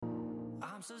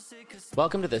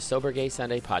Welcome to the Sober Gay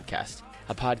Sunday podcast,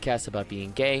 a podcast about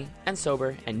being gay and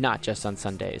sober and not just on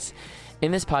Sundays.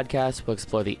 In this podcast, we'll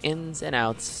explore the ins and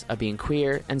outs of being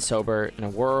queer and sober in a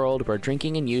world where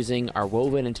drinking and using are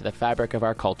woven into the fabric of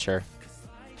our culture.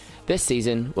 This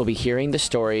season, we'll be hearing the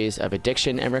stories of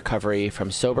addiction and recovery from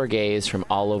sober gays from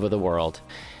all over the world.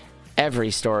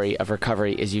 Every story of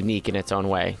recovery is unique in its own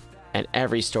way, and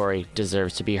every story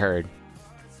deserves to be heard.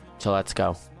 So let's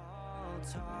go.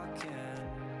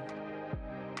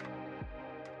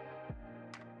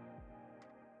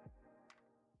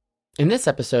 In this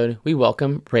episode, we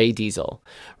welcome Ray Diesel.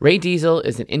 Ray Diesel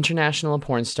is an international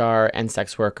porn star and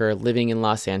sex worker living in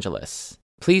Los Angeles.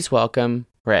 Please welcome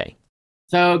Ray.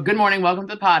 So, good morning. Welcome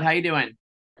to the pod. How you doing?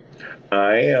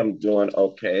 I am doing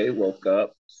okay. Woke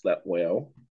up, slept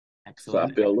well. Excellent.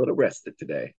 So I feel a little rested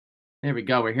today. There we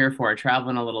go. We're here for it.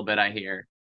 Traveling a little bit, I hear.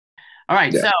 All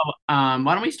right. Yeah. So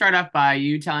why don't we start off by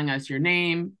you telling us your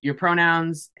name, your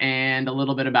pronouns, and a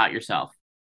little bit about yourself.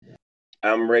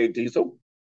 I'm Ray Diesel.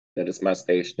 That is my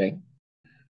stage name.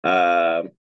 I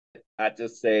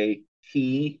just say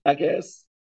he, I guess.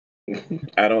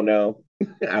 I don't know.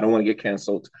 I don't want to get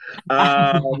canceled.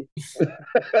 But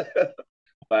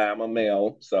I'm a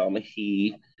male, so I'm a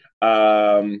he.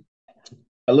 A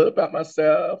little about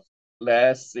myself.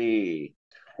 Let's see.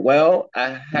 Well,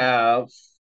 I have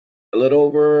a little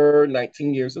over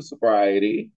 19 years of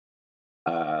sobriety.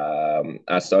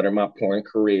 I started my porn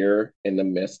career in the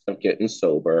midst of getting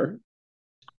sober.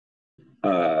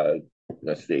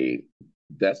 Let's see.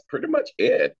 That's pretty much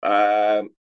it. I'm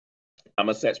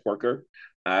a sex worker.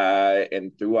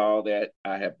 And through all that,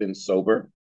 I have been sober,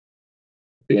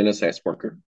 being a sex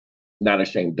worker, not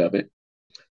ashamed of it.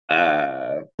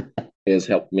 Has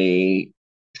helped me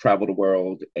travel the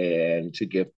world and to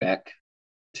give back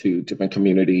to different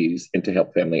communities and to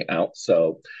help family out.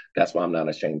 So that's why I'm not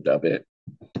ashamed of it.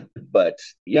 But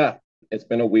yeah, it's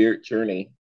been a weird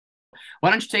journey.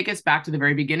 Why don't you take us back to the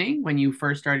very beginning when you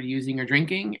first started using or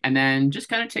drinking, and then just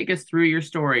kind of take us through your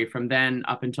story from then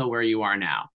up until where you are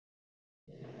now.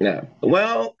 Yeah.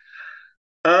 Well,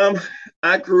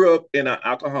 I grew up in an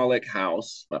alcoholic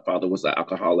house. My father was an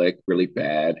alcoholic, really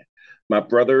bad. My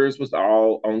brothers was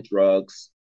all on drugs.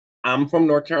 I'm from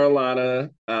North Carolina,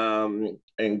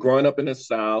 and growing up in the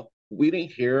South, we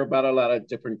didn't hear about a lot of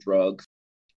different drugs.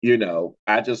 You know,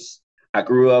 I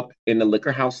grew up in the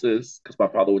liquor houses because my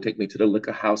father would take me to the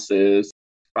liquor houses.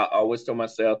 I always told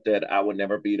myself that I would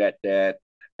never be that dad.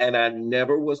 And I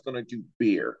never was going to do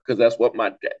beer because that's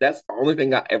the only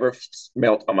thing I ever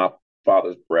smelt on my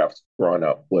father's breath growing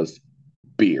up was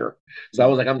beer. So I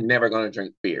was like, I'm never going to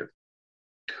drink beer.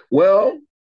 Well,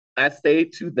 I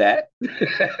stayed to that.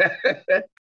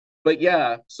 But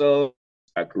yeah, so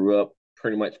I grew up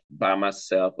pretty much by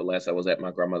myself, unless I was at my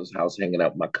grandmother's house hanging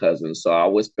out with my cousins. So I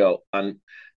always felt I'm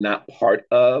not part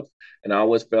of, and I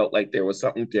always felt like there was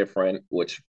something different,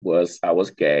 which was I was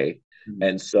gay. Mm-hmm.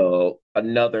 And so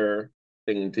another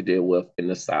thing to deal with in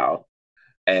the South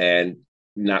and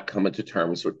not coming to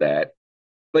terms with that.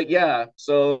 But yeah,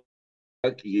 so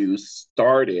you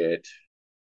started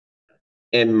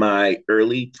in my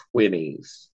early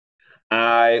 20s.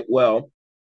 A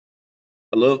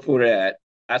little before that,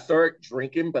 I started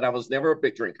drinking, but I was never a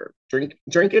big drinker.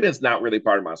 Drinking is not really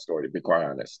part of my story, to be quite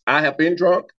honest. I have been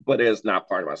drunk, but it is not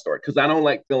part of my story because I don't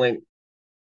like feeling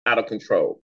out of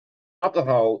control.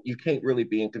 Alcohol, you can't really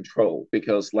be in control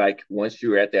because, like, once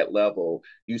you're at that level,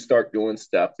 you start doing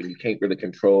stuff and you can't really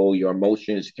control your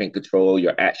emotions, you can't control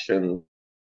your actions.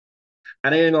 I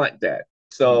didn't like that.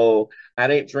 So I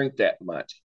didn't drink that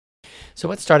much. So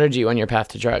what started you on your path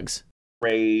to drugs?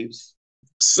 Raves.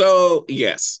 So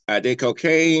yes, I did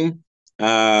cocaine.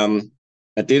 I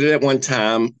did it at one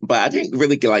time, but I didn't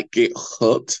really get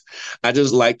hooked. I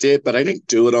just liked it, but I didn't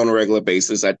do it on a regular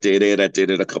basis. I did it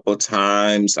a couple of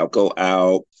times. I'll go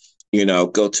out,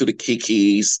 go to the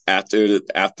Kikis after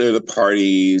the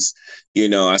parties.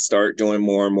 I started doing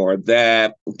more and more of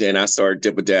that. Then I started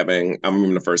dibba-dabbing. I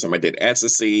remember the first time I did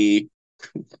ecstasy,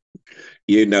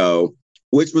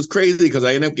 which was crazy because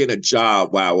I ended up getting a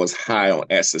job while I was high on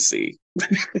ecstasy. There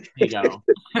you go.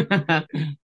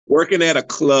 Working at a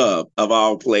club of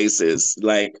all places.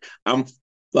 Like, I'm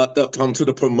fucked up talking to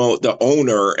the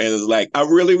owner, and it's like, I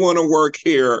really want to work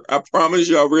here. I promise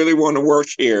you, I really want to work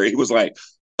here. He was like,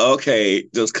 okay,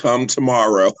 just come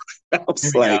tomorrow. I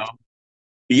was like,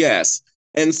 yes.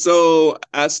 And so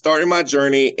I started my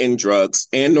journey in drugs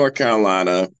in North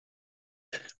Carolina,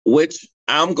 which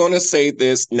I'm going to say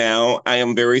this now. I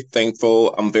am very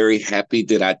thankful. I'm very happy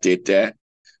that I did that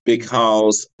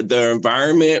because the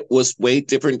environment was way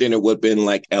different than it would have been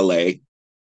like LA,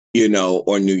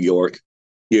 or New York.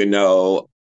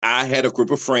 I had a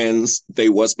group of friends. They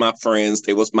was my friends.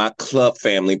 They was my club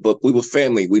family, but we were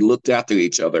family. We looked after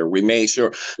each other. We made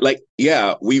sure, like,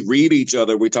 yeah, we read each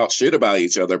other. We talk shit about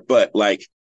each other. But like,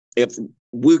 if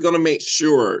we're going to make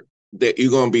sure that you're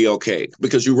going to be okay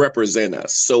because you represent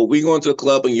us. So we going to the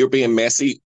club and you're being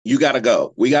messy, you got to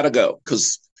go. We got to go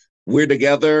because we're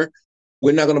together.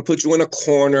 We're not going to put you in a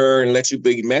corner and let you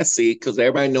be messy because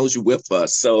everybody knows you with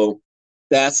us. So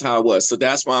that's how it was. So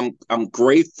that's why I'm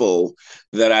grateful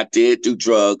that I did do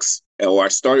drugs, or I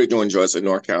started doing drugs in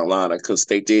North Carolina, because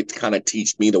they did kind of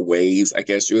teach me the ways, I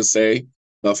guess you would say,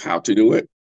 of how to do it.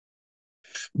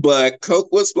 But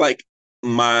Coke was like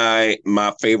my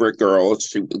favorite girl.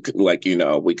 She, like,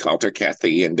 we called her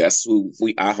Kathy, and that's who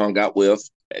I hung out with.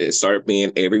 It started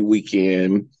being every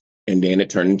weekend, and then it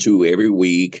turned into every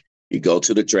week. You go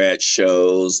to the drag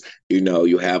shows,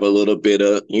 you have a little bit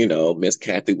of, Miss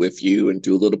Kathy with you and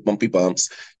do a little bumpy bumps,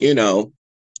 and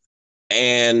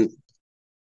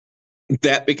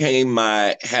that became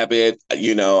my habit.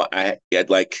 I had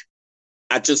like,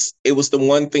 it was the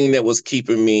one thing that was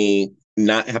keeping me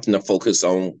not having to focus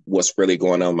on what's really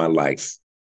going on in my life.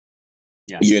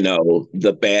 Yeah.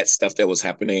 The bad stuff that was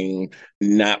happening,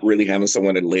 not really having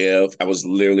somewhere to live. I was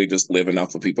literally just living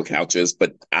off of people's couches,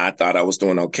 but I thought I was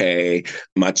doing okay.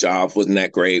 My job wasn't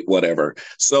that great, whatever.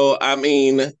 So, I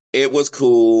mean, it was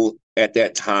cool at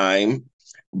that time.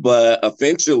 But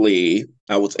eventually,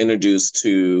 I was introduced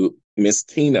to Miss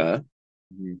Tina.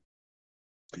 Mm-hmm.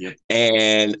 Yep.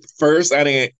 And first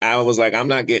I was like, I'm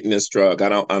not getting this drug. I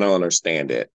don't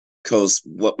understand it. Because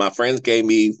what my friends gave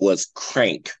me was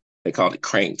crank. They called it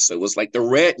crank. So it was like the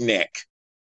redneck.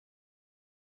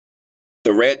 The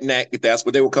redneck, that's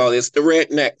what they would call it. It's the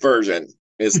redneck version.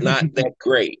 It's not that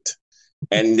great.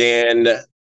 And then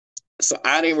so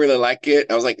I didn't really like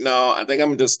it. I was like, no, I think I'm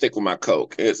gonna just stick with my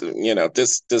Coke. This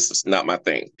is not my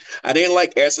thing. I didn't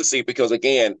like ecstasy because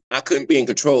again, I couldn't be in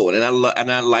control, and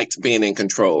I liked being in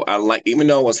control. I like, even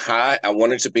though it was high, I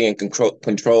wanted to be in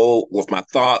control with my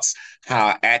thoughts, how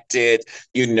I acted,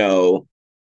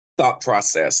 thought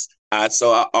process.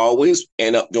 So I always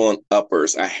end up doing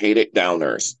uppers. I hated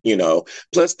downers,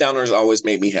 Plus downers always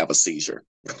made me have a seizure.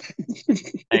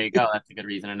 There you go. That's a good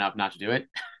reason enough not to do it.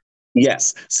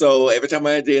 Yes. So every time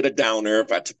I did a downer,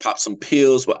 if I pop some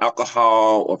pills with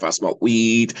alcohol or if I smoke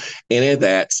weed, any of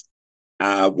that,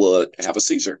 I would have a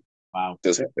seizure. Wow.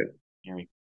 This happened. Scary.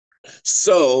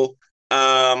 So,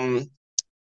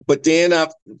 but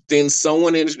then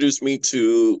someone introduced me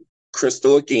to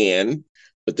crystal again,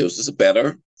 but this was a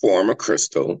better form of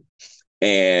crystal.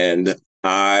 And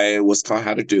I was taught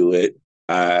how to do it.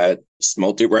 I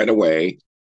smoked it right away.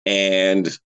 And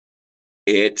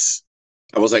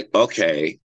I was like,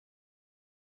 okay.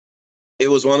 It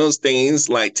was one of those things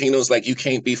like Tina was like, you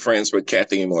can't be friends with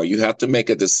Kathy anymore. You have to make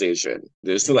a decision.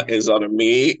 This is either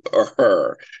me or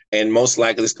her. And most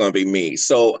likely it's going to be me.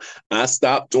 So I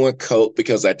stopped doing coke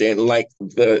because I didn't like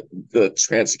the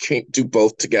trans. You can't do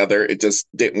both together. It just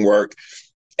didn't work.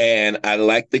 And I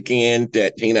liked again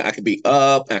that, I could be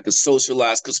up, I could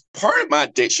socialize, because part of my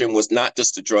addiction was not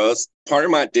just the drugs. Part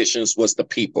of my addictions was the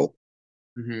people.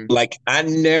 Mm-hmm. Like, I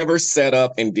never set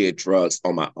up and did drugs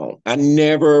on my own. I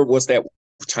never was that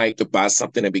type to buy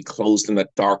something and be closed in a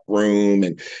dark room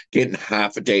and getting high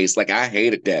for days. Like, I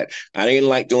hated that. I didn't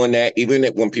like doing that. Even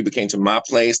when people came to my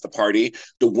place, the party,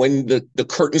 when the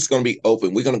curtain's going to be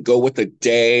open, we're going to go with the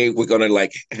day. We're going to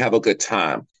like have a good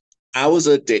time. I was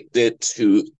addicted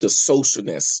to the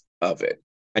socialness of it.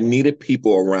 I needed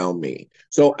people around me.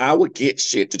 So I would get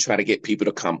shit to try to get people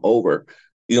to come over.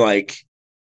 Like,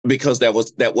 because that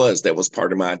was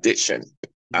part of my addiction.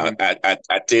 Mm-hmm.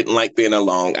 I didn't like being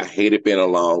alone. I hated being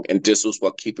alone, and this was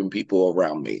what keeping people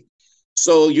around me.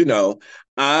 So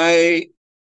I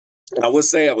would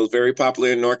say I was very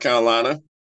popular in North Carolina.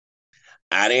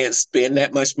 I didn't spend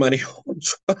that much money on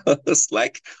drugs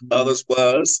like others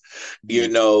was.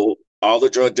 All the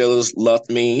drug dealers loved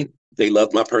me. They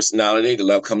loved my personality. They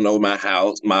loved coming over my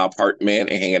house, my apartment,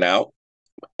 and hanging out.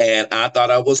 And I thought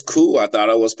I was cool. I thought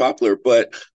I was popular.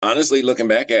 But honestly, looking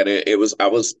back at it, I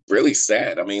was really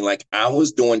sad. I mean, like, I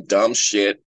was doing dumb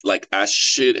shit. Like, I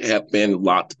should have been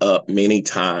locked up many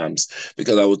times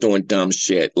because I was doing dumb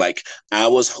shit. Like, I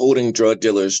was holding drug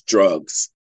dealers drugs.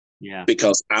 Yeah.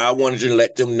 Because I wanted to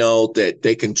let them know that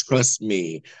they can trust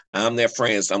me. I'm their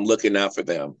friends. I'm looking out for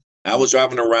them. I was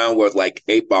driving around with like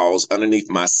 8 balls underneath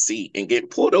my seat and getting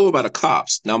pulled over by the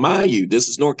cops. Now, mind you, this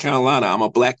is North Carolina. I'm a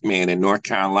black man in North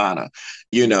Carolina.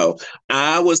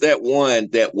 I was that one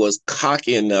that was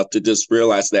cocky enough to just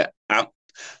realize that I'm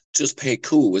just pay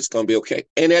cool. It's going to be okay.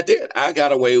 And I did. I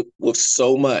got away with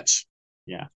so much.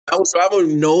 Yeah. I was driving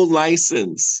with no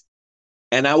license.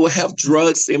 and I would have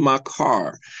drugs in my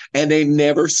car, and they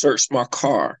never searched my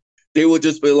car. They would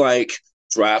just be like,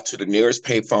 drive to the nearest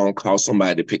payphone, call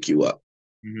somebody to pick you up.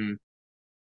 Mm-hmm.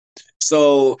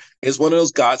 So it's one of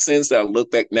those godsends that I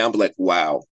look back now and be like,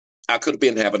 wow, I could have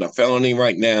been having a felony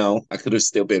right now. I could have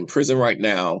still been in prison right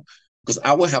now because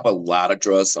I would have a lot of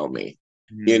drugs on me.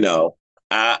 You Mm-hmm. know,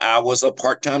 I was a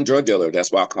part-time drug dealer.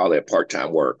 That's why I call it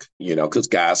part-time work, because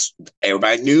guys,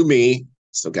 everybody knew me.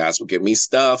 So guys would give me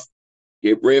stuff,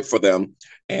 get rid for them.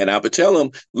 And I would tell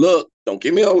them, look, don't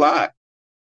give me a lot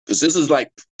because this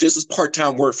is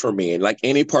part-time work for me, and like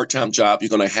any part-time job you're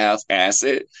going to have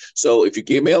asset. So if you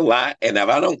give me a lot and if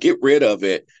I don't get rid of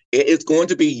it, it's going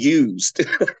to be used.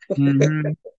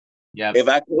 Mm-hmm. Yep. If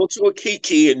I go to a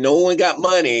Kiki and no one got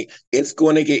money, it's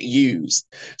going to get used.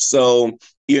 So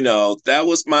that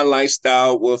was my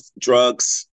lifestyle with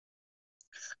drugs.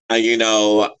 You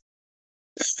know,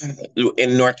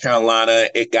 in North Carolina,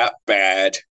 it got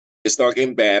bad. It started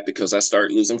getting bad because I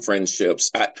started losing friendships.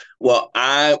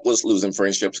 I was losing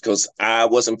friendships because I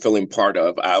wasn't feeling part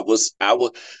of. I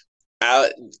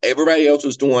everybody else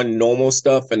was doing normal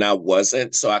stuff and I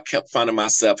wasn't. So I kept finding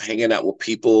myself hanging out with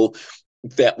people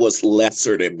that was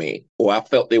lesser than me, or I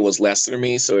felt they was lesser than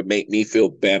me. So it made me feel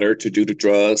better to do the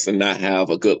drugs and not have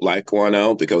a good life going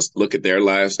on because look at their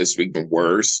lives, it's even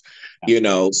worse,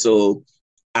 So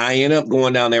I end up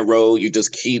going down that road. You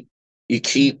keep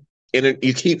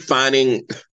finding,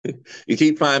 you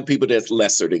keep finding people that's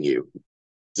lesser than you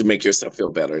to make yourself feel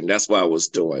better. And that's what I was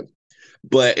doing.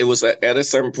 But it was at a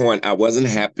certain point, I wasn't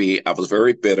happy. I was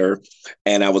very bitter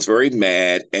and I was very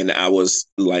mad. And I was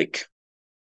like,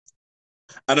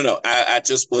 I don't know. I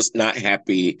just was not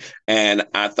happy. And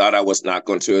I thought I was not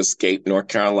going to escape North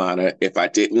Carolina. If I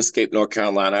didn't escape North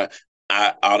Carolina,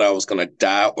 I thought I was going to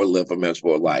die or live a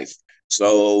miserable life.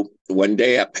 So one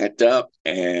day I packed up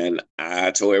and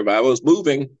I told everybody I was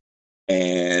moving.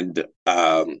 And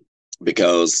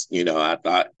because, I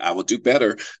thought I would do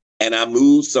better. And I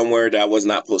moved somewhere that I was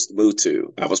not supposed to move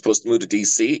to. I was supposed to move to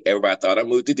DC. Everybody thought I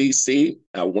moved to DC.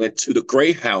 I went to the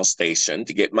Greyhound station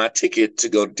to get my ticket to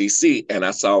go to DC. And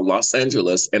I saw Los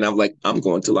Angeles. And I'm like, I'm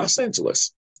going to Los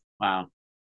Angeles. Wow.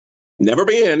 Never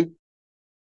been.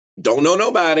 Don't know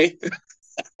nobody.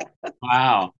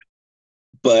 Wow.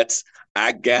 But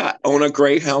I got on a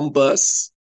Greyhound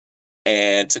bus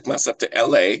and took myself to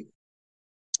LA.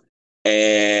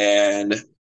 And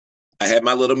I had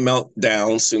my little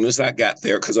meltdown as soon as I got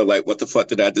there because I'm like, what the fuck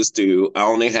did I just do? I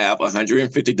only have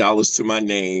 $150 to my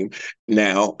name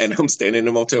now, and I'm standing in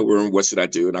the motel room. What should I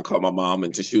do? And I called my mom,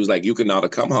 and she was like, you can either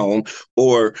come home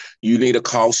or you need to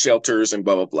call shelters and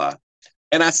blah, blah, blah.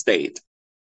 And I stayed.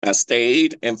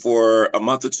 And for a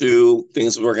month or two,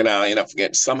 things were working out. I ended up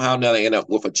getting somehow now I ended up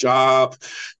with a job.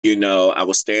 I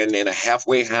was staying in a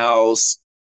halfway house.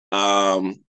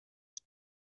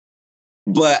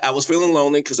 But I was feeling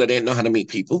lonely because I didn't know how to meet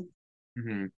people.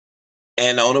 Mm-hmm.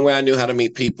 And the only way I knew how to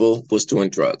meet people was doing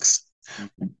drugs.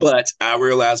 Mm-hmm. But I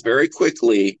realized very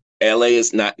quickly, LA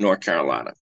is not North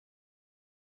Carolina.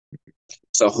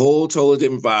 It's a whole totally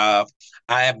different vibe.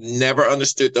 I have never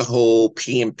understood the whole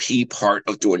P&P part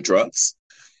of doing drugs.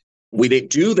 We didn't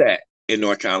do that in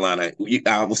North Carolina.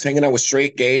 I was hanging out with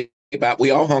straight gay, but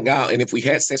we all hung out. And if we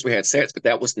had sex, we had sex. But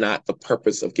that was not the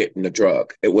purpose of getting the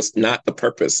drug. It was not the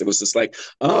purpose. It was just like,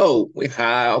 oh, we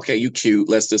high. Okay, you cute.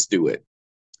 Let's just do it.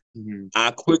 Mm-hmm.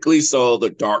 I quickly saw the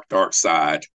dark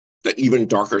side, the even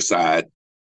darker side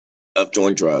of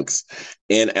doing drugs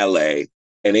in LA.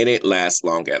 And it didn't last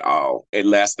long at all. It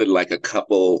lasted like a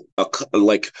couple of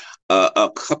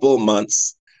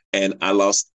months, and I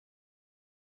lost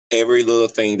every little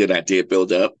thing that I did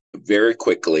build up very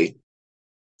quickly.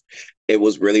 It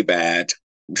was really bad,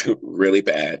 really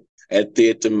bad.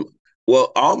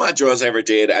 All my drugs I ever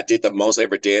did, I did the most I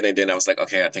ever did. And then I was like,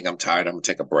 okay, I think I'm tired. I'm gonna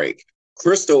take a break.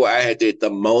 Crystal, I had did the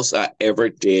most I ever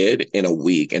did in a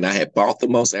week. And I had bought the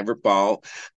most I ever bought.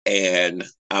 And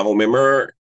I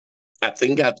remember, I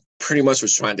think I pretty much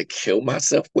was trying to kill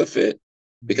myself with it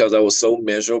because I was so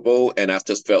miserable and I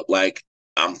just felt like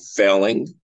I'm failing.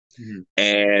 Mm-hmm.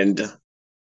 And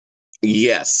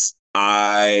yes,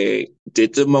 I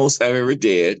did the most I ever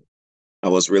did. I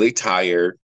was really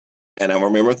tired. And I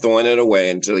remember throwing it away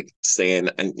and just like saying,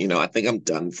 I think I'm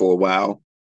done for a while.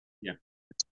 Yeah.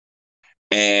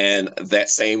 And that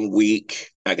same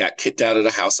week, I got kicked out of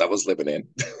the house I was living in.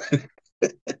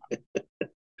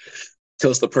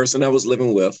 Because the person I was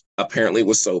living with apparently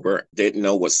was sober, didn't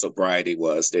know what sobriety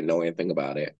was, didn't know anything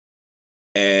about it.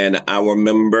 And I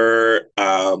remember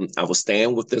I was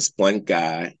staying with this one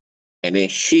guy, and then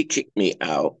he kicked me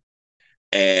out.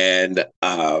 And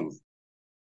I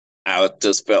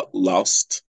just felt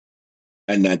lost.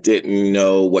 and I didn't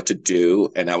know what to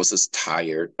do. And I was just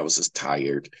tired. I was just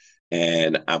tired.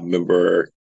 And I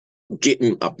remember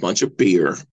getting a bunch of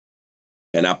beer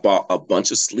and I bought a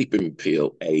bunch of sleeping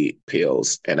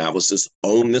pills. And I was just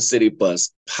on the city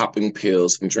bus popping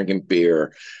pills and drinking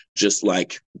beer, just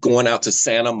like going out to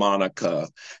Santa Monica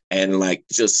and like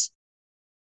just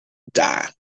die.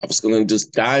 I was going to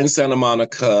just die in Santa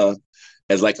Monica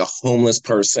as like a homeless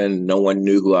person. No one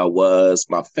knew who I was.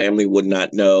 My family would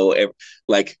not know.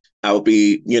 Like I would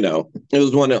be, it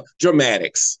was one of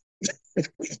dramatics.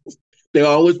 They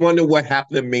always wonder what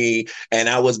happened to me, and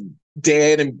I was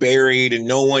dead and buried, and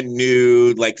no one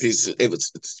knew. Like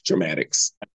it's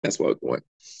dramatics. That's what it was.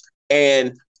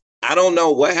 And I don't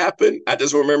know what happened. I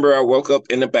just remember I woke up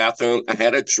in the bathroom. I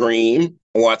had a dream,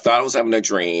 or I thought I was having a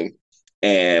dream,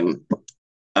 and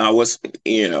I was,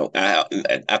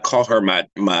 I call her my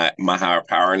higher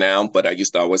power now, but I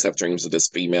used to always have dreams of this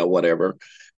female, whatever.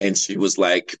 And she was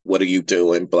like, "What are you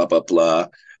doing?" Blah blah blah.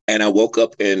 And I woke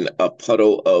up in a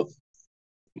puddle of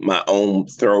my own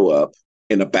throw up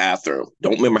in the bathroom.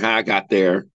 Don't remember how I got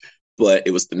there, but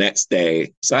it was the next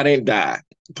day. So I didn't die.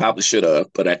 Probably should have,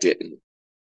 but I didn't.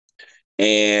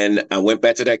 And I went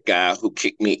back to that guy who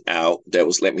kicked me out, that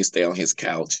was let me stay on his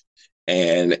couch.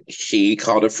 And he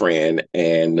called a friend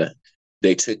and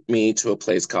they took me to a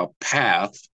place called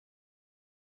Path,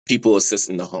 People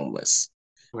Assisting the Homeless.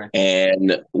 Okay.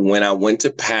 And when I went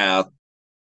to Path,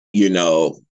 you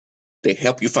know, they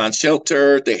help you find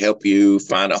shelter, they help you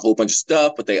find a whole bunch of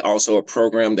stuff, but they also a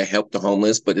program to help the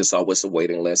homeless, but it's always a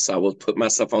waiting list. So I would put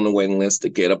myself on the waiting list to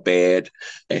get a bed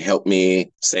and help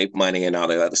me save money and all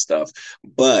that other stuff.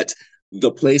 But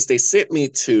the place they sent me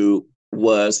to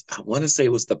was, I want to say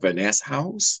it was the Vanessa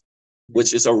House,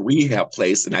 which is a rehab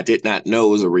place. And I did not know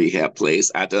it was a rehab place.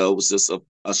 I thought it was just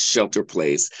a shelter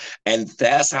place. And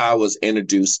that's how I was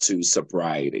introduced to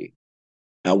sobriety.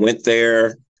 I went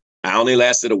there. I only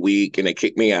lasted a week and they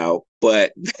kicked me out.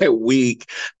 But that week,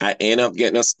 I ended up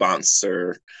getting a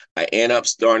sponsor. I ended up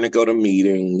starting to go to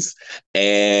meetings.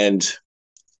 And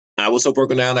I was so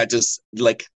broken down. I just,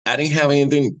 like, I didn't have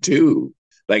anything to do.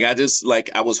 Like,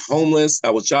 I was homeless.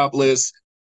 I was jobless.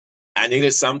 I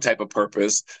needed some type of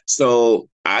purpose. So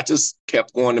I just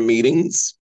kept going to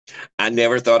meetings. I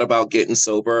never thought about getting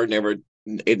sober.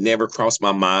 It never crossed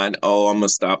my mind. Oh, I'm gonna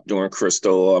stop doing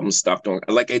crystal. I'm gonna stop doing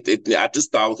I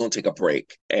just thought I was gonna take a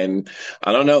break, and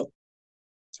I don't know.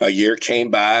 A year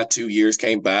came by, 2 years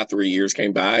came by, 3 years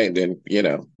came by, and then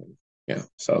yeah.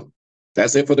 So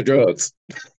that's it for the drugs.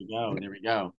 There we go. There we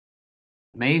go.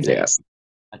 Amazing. Yes.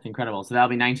 That's incredible. So that'll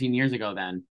be 19 years ago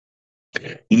then.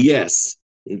 Yes,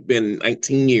 it's been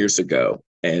 19 years ago,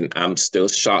 and I'm still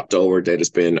shocked over that it's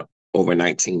been over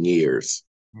 19 years.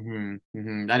 I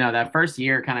know that first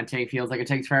year kind of feels like it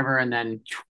takes forever, and then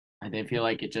they feel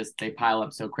like they pile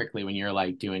up so quickly when you're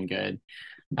like doing good.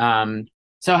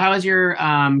 So how is your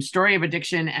story of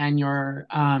addiction and your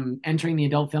entering the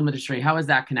adult film industry? How is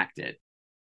that connected?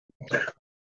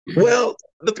 Well,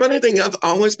 the funny thing, I've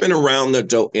always been around the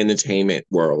adult entertainment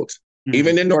world.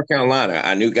 Even in North Carolina,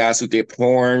 I knew guys who did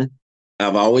porn.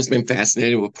 I've always been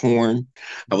fascinated with porn.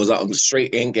 I was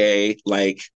straight and gay.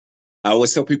 Like, I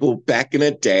always tell people back in the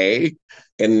day,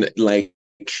 in like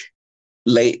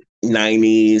late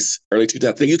 90s, early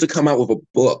 2000s, they used to come out with a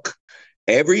book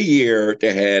every year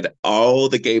that had all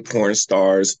the gay porn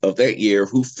stars of that year,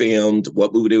 who filmed,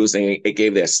 what movie they was in. It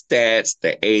gave their stats,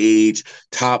 the age,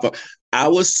 top. I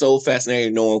was so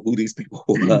fascinated knowing who these people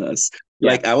was.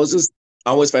 Yeah. Like, I was just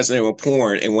always fascinated with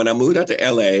porn. And when I moved out to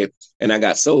LA and I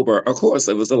got sober, of course,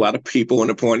 there was a lot of people in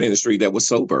the porn industry that was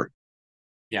sober.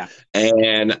 Yeah.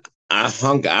 And I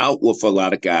hung out with a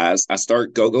lot of guys. I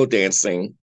started go-go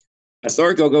dancing.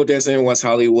 In West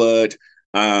Hollywood,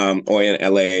 or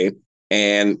in LA.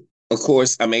 And of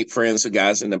course, I made friends with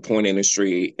guys in the porn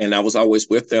industry, and I was always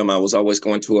with them. I was always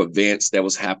going to events that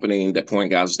was happening, that porn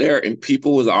guys was there, and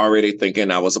people was already thinking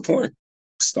I was a porn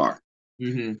star.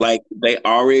 Like, they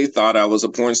already thought I was a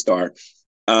porn star.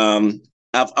 I've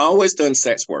always done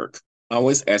sex work. I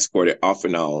always escorted off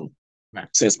and on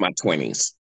since my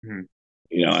 20s.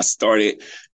 I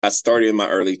started in my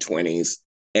early 20s.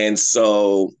 And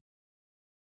so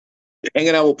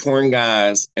hanging out with porn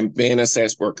guys and being a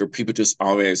sex worker, people just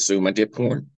always assume I did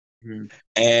porn.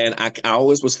 And I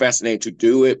always was fascinated to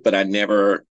do it, but I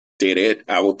never did it.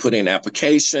 I would put in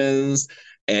applications,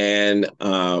 and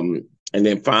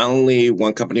then finally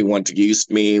one company wanted to use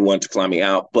me, wanted to fly me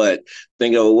out. But the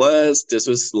thing this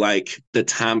was like the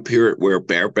time period where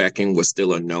barebacking was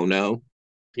still a no-no.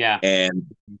 Yeah.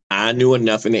 And I knew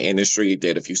enough in the industry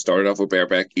that if you started off with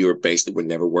bareback, you would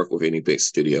never work with any big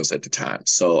studios at the time.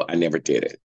 So I never did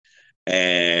it.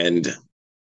 And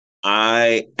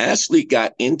I actually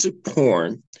got into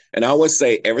porn, and I always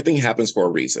say everything happens for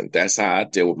a reason. That's how I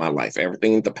deal with my life.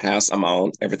 Everything in the past I'm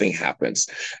on, everything happens.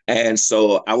 And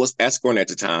so I was escorting at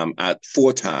the time,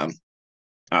 full time.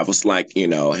 I was like,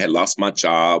 had lost my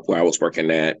job where I was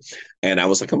working at. And I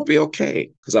was like, I'm gonna be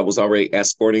okay. Because I was already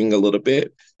escorting a little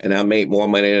bit and I made more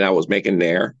money than I was making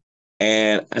there.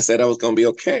 And I said I was gonna be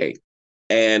okay.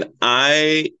 And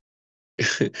I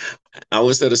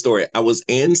always tell the story. I was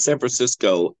in San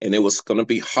Francisco and it was going to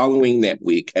be Halloween that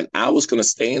week. And I was going to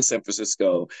stay in San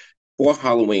Francisco for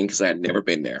Halloween because I had never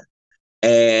been there.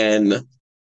 And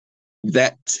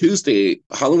that Tuesday,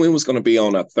 Halloween was going to be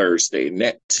on a Thursday. And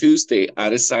that Tuesday, I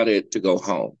decided to go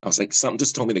home. I was like, something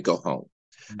just told me to go home.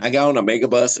 I got on a mega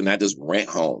bus and I just ran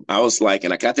home. I was like,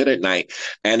 and I got there at night.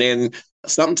 And then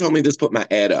something told me to just put my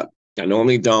ad up. I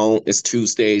normally don't. It's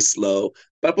Tuesday, slow,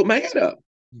 but I put my ad up.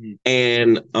 Mm-hmm.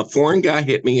 And a foreign guy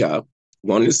hit me up,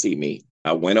 wanted to see me.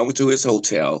 I went over to his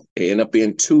hotel. It ended up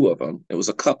being two of them. It was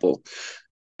a couple.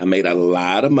 I made a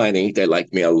lot of money. They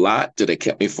liked me a lot. They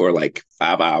kept me for like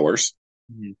 5 hours.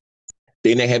 Mm-hmm.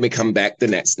 Then they had me come back the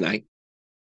next night.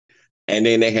 And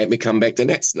then they had me come back the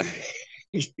next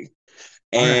night.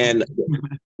 And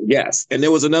yes, and there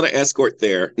was another escort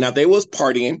there. Now they was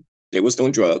partying. They was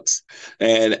doing drugs.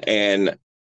 And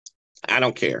I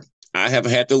don't care. I have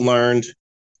had to learn.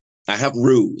 I have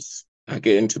rules. I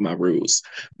get into my rules,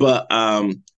 but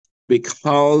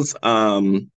because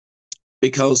the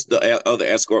other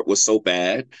escort was so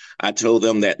bad, I told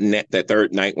them that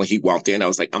third night when he walked in, I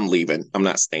was like, I'm leaving. I'm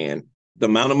not staying. The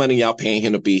amount of money y'all paying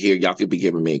him to be here, y'all could be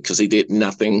giving me because he did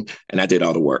nothing and I did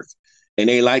all the work. And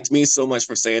they liked me so much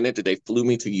for saying it that they flew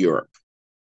me to Europe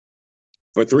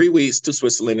for 3 weeks to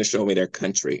Switzerland and show me their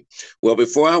country. Well,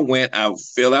 before I went, I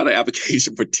filled out an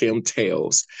application for Tim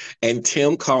Tales. And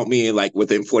Tim called me like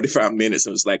within 45 minutes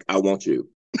and was like, I want you.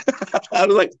 I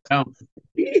was like, oh.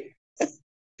 He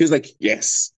was like,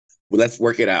 yes, well, let's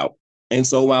work it out. And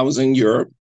so while I was in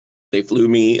Europe, they flew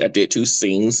me. I did 2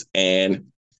 scenes. And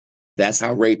that's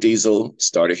how Ray Diesel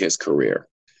started his career.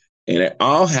 And it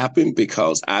all happened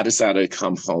because I decided to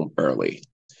come home early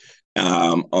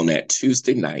on that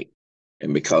Tuesday night.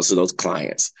 And because of those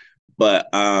clients. But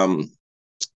I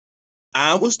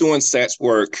was doing sex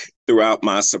work throughout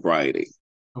my sobriety.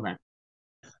 Okay.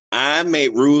 I made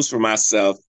rules for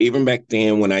myself, even back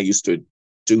then when I used to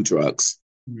do drugs.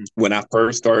 Mm-hmm. When I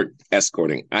first started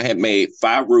escorting, I had made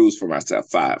 5 rules for myself,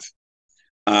 5.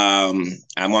 I'm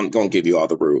not going to give you all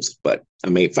the rules, but I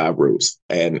made 5 rules.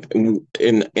 And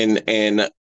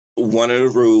one of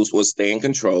the rules was stay in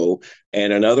control.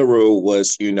 And another rule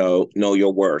was, know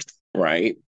your worth.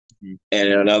 Right. Mm-hmm.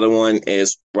 And another one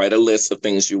is write a list of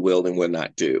things you will and will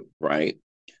not do. Right.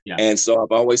 Yeah. And so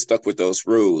I've always stuck with those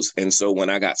rules. And so when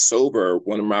I got sober,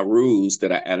 one of my rules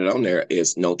that I added on there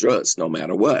is no drugs, no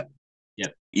matter what.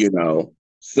 Yeah.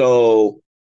 So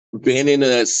being in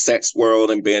the sex world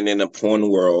and being in the porn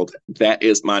world, that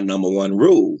is my number one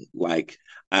rule. Like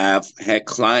I've had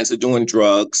clients that are doing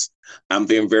drugs. I'm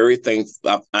being very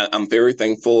thankful. I'm very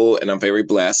thankful and I'm very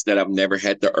blessed that I've never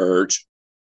had the urge.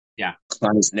 Yeah.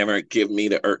 Clients never give me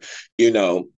the urge,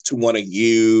 to want to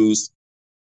use.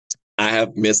 I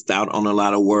have missed out on a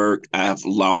lot of work. I have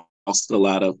lost a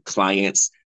lot of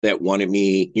clients that wanted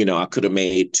me, I could have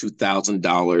made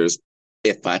 $2,000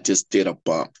 if I just did a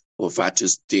bump or if I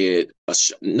just did a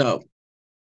show. No,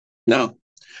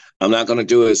 I'm not going to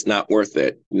do it. It's not worth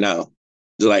it. No,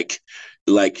 like,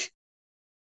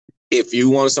 if you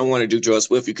want someone to do drugs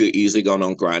with, you could easily go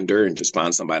on Grindr and just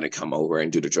find somebody to come over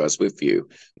and do the drugs with you.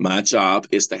 My job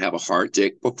is to have a hard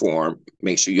dick perform,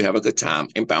 make sure you have a good time,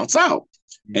 and bounce out.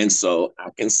 Mm-hmm. And so I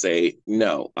can say,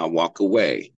 no, I walk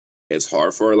away. It's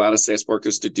hard for a lot of sex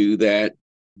workers to do that,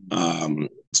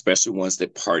 especially ones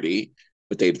that party,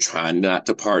 but they try not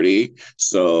to party.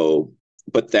 So,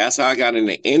 but that's how I got in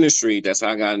the industry. That's how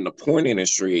I got in the porn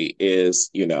industry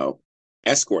is,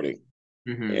 escorting.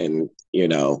 Mm-hmm. And,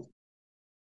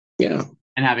 yeah.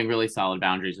 And having really solid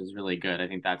boundaries is really good. I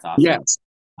think that's awesome. Yes.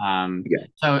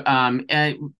 So,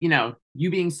 you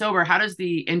being sober, how does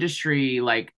the industry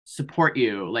support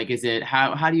you? Is it,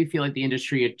 how do you feel like the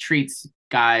industry treats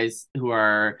guys who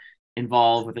are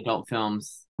involved with adult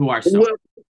films who are sober? Well,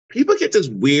 people get this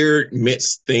weird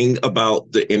mixed thing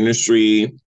about the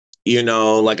industry.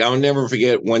 I'll never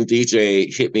forget one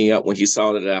DJ hit me up when he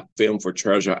saw that I filmed for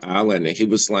Treasure Island and he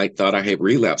was like, thought I had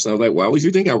relapsed. And I was like, why would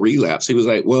you think I relapsed? He was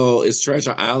like, well, it's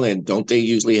Treasure Island. Don't they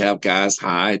usually have guys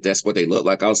high? That's what they look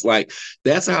like. I was like,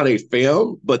 that's how they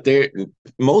film. But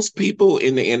most people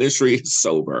in the industry is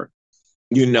sober,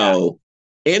 in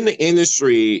the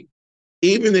industry,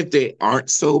 even if they aren't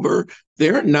sober,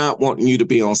 they're not wanting you to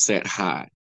be on set high.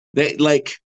 They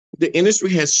like the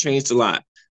industry has changed a lot.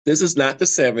 This is not the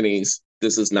 70s.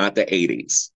 This is not the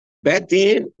 80s. Back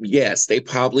then, yes, they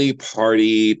probably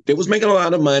partied. They was making a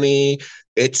lot of money.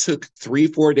 It took 3,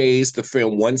 4 days to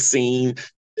film one scene.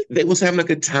 They was having a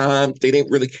good time. They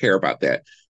didn't really care about that.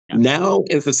 Yeah. Now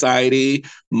in society,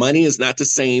 money is not the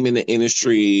same in the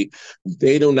industry.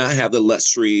 They do not have the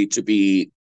luxury to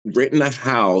be renting a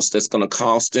house that's going to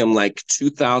cost them like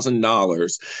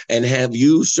 $2,000 and have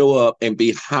you show up and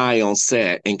be high on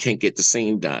set and can't get the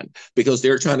scene done because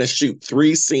they're trying to shoot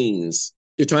 3 scenes.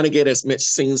 They're trying to get as much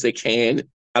scenes they can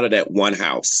out of that one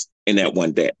house in that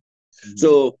one day. Mm-hmm.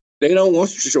 So they don't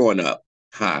want you showing up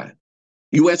high.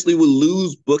 You actually will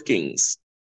lose bookings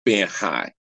being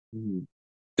high. Mm-hmm.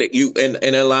 That you and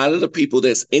a lot of the people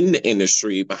that's in the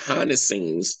industry behind the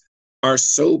scenes are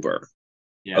sober.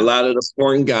 Yeah. A lot of the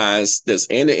foreign guys that's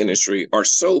in the industry are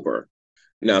sober.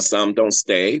 Now, some don't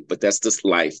stay, but that's just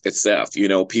life itself. You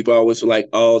know, people always like,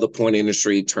 oh, the porn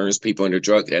industry turns people into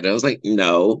drug addicts. I was like,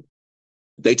 no,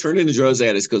 they turn into drug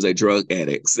addicts because they're drug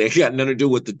addicts. They got nothing to do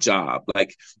with the job.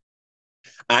 Like,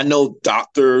 I know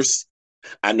doctors,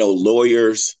 I know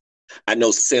lawyers, I know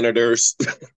senators.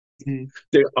 Mm-hmm.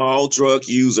 They're all drug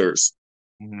users.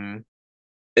 Mm-hmm.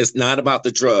 It's not about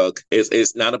the drug.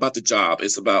 It's not about the job.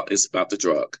 It's about the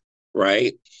drug,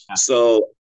 right? Yeah. So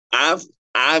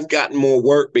I've gotten more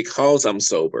work because I'm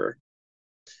sober.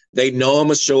 They know I'm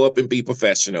gonna show up and be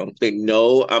professional. They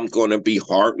know I'm gonna be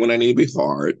hard when I need to be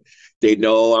hard. They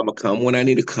know I'm gonna come when I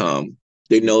need to come.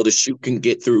 They know the shoot can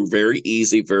get through very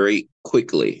easy, very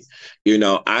quickly. You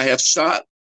know, I have shot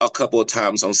a couple of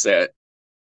times on set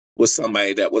with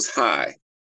somebody that was high,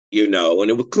 you know, and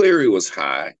it was clear he was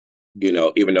high. You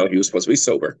know, even though he was supposed to be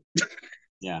sober.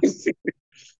 Yeah.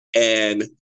 And,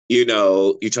 you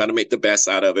know, you try to make the best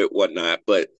out of it, whatnot.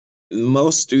 But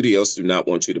most studios do not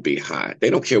want you to be high. They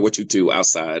don't care what you do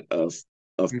outside of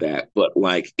that. But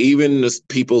like even the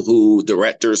people who,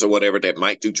 directors or whatever, that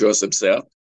might do drugs themselves,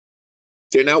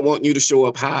 they're not wanting you to show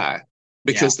up high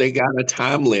because they got a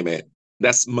time limit.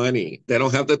 That's money. They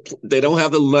don't have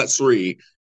the luxury.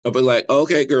 I'll be like,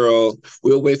 okay, girl,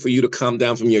 we'll wait for you to come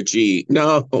down from your G.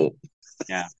 No.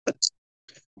 Yeah.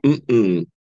 No.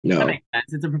 That makes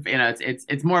sense.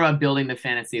 It's more about building the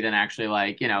fantasy than actually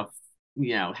like,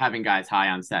 having guys high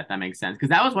on set. That makes sense. Because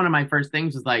that was one of my first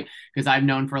things was like, because I've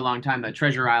known for a long time that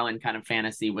Treasure Island kind of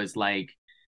fantasy was like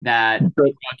that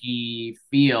druggy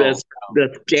feel.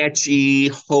 The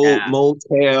sketchy,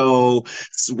 motel,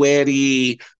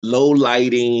 sweaty, low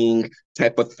lighting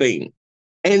type of thing.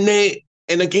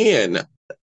 And again,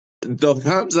 the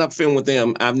times I've filmed with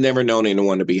them, I've never known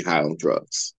anyone to be high on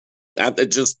drugs. I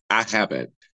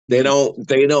haven't.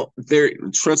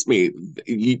 Trust me,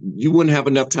 you wouldn't have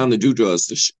enough time to do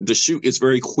drugs. The shoot is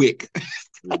very quick.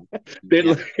 Like,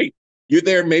 you're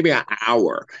there maybe an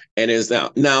hour and it's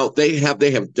out. Now they have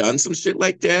done some shit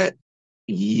like that.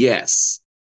 Yes.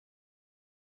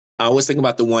 I always think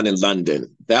about the one in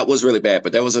London. That was really bad,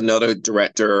 but there was another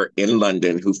director in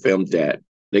London who filmed that.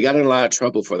 They got in a lot of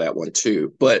trouble for that one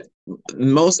too. But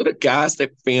most of the guys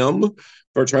that film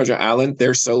for Treasure Island,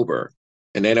 they're sober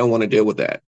and they don't want to deal with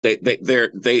that.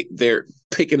 They're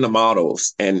picking the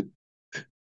models and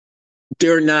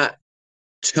they're not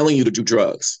telling you to do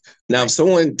drugs. Now, if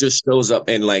someone just shows up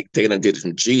and like they done did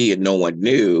some G and no one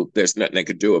knew, there's nothing they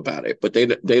could do about it. But they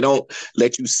don't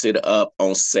let you sit up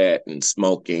on set and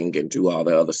smoking and do all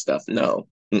the other stuff. No.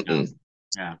 Mm-mm.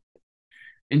 Yeah.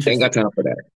 Ain't got time for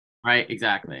that. Right,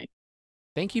 exactly.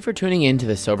 Thank you for tuning in to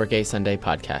the Sober Gay Sunday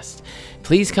podcast.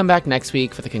 Please come back next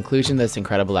week for the conclusion of this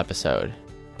incredible episode.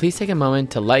 Please take a moment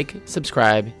to like,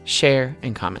 subscribe, share,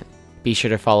 and comment. Be sure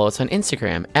to follow us on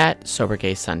Instagram at Sober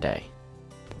Gay Sunday.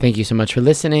 Thank you so much for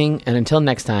listening, and until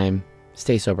next time,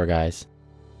 stay sober, guys.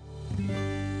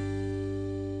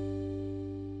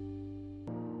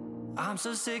 I'm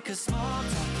so sick of small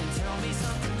talking. Tell me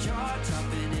something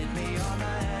jaw-dropping. Hit me on the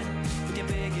head with your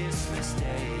biggest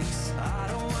mistakes. I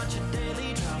don't want your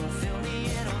daily drama. Fill me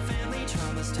in on family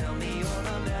traumas. Tell me all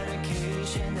the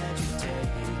medication that you take.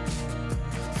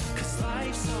 'Cause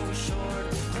life's so short,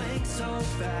 we blink so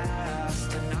fast.